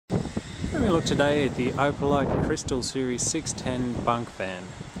Let me look today at the Opalite Crystal Series 610 bunk van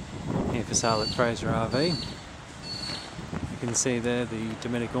here for sale at Fraser RV. You can see there the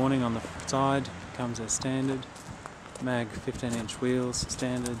Dometic awning on the side comes as standard, mag 15-inch wheels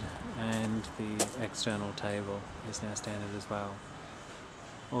standard, and the external table is now standard as well.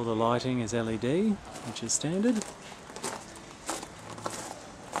 All the lighting is LED, which is standard.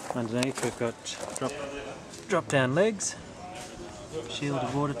 Underneath we've got drop down legs,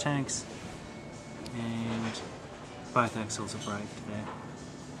 shielded water tanks, and both axles are braked there.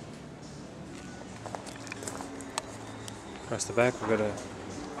 Across the back we've got a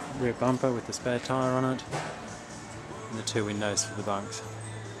rear bumper with the spare tyre on it and the two windows for the bunks.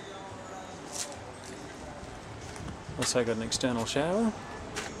 Also got an external shower.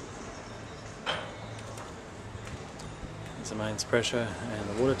 There's the mains pressure and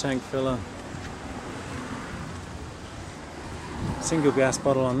the water tank filler. Single gas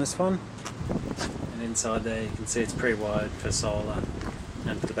bottle on this one, and inside there you can see it's pre-wired for solar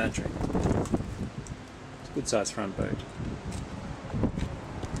and for the battery. It's a good sized front boot.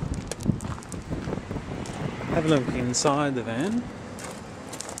 Have a look inside the van.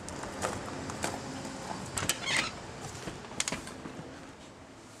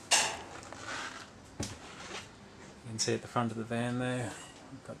 You can see at the front of the van there,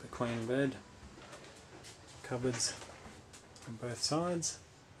 we've got the queen bed, cupboards on both sides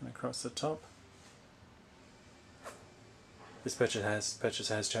and across the top. This purchase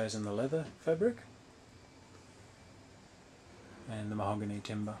has chosen the leather fabric and the mahogany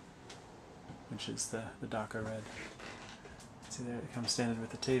timber, which is the darker red. See there it comes standard with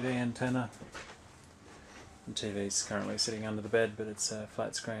the TV antenna. The TV is currently sitting under the bed, but it's a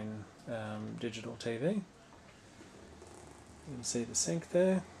flat screen digital TV. You can see the sink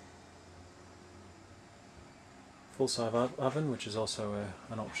there. Full-size oven, which is also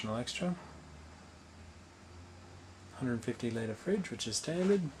an optional extra. 150 litre fridge, which is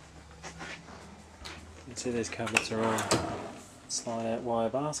standard. You can see these cupboards are all slide-out wire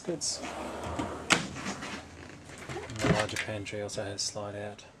baskets. And the larger pantry also has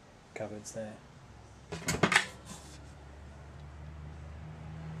slide-out cupboards there.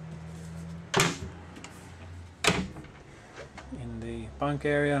 In the bunk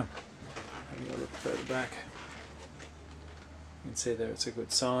area, having a look further back, you can see there it's a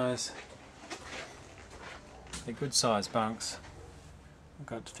good size. They're good size bunks. We've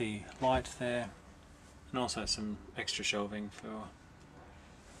got the light there and also some extra shelving for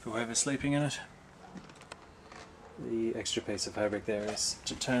whoever's sleeping in it. The extra piece of fabric there is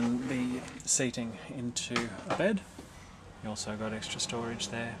to turn the seating into a bed. You also got extra storage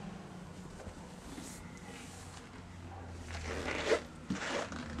there.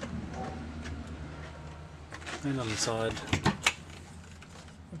 And on the side,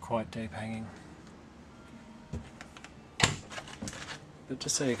 quite deep hanging. But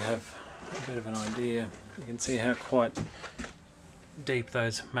just so you have a bit of an idea, you can see how quite deep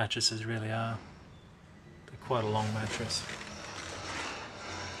those mattresses really are. They're quite a long mattress.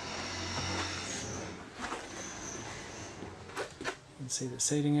 You can see the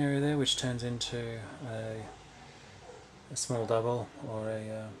seating area there, which turns into a small double or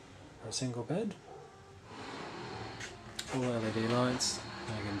a single bed. All LED lights.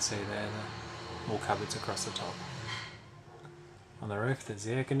 You can see there all cupboards across the top. On the roof there's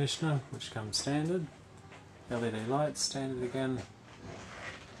the air conditioner, which comes standard. LED lights, standard again.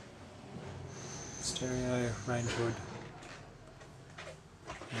 Stereo, range hood,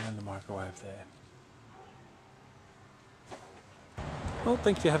 and the microwave there. Well,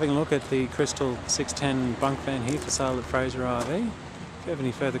 thank you for having a look at the Crystal 610 bunk van here for sale at Fraser RV. If you have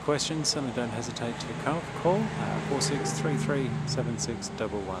any further questions, certainly don't hesitate to call 4633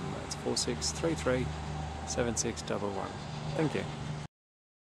 7611. That's 4633 7611. Thank you.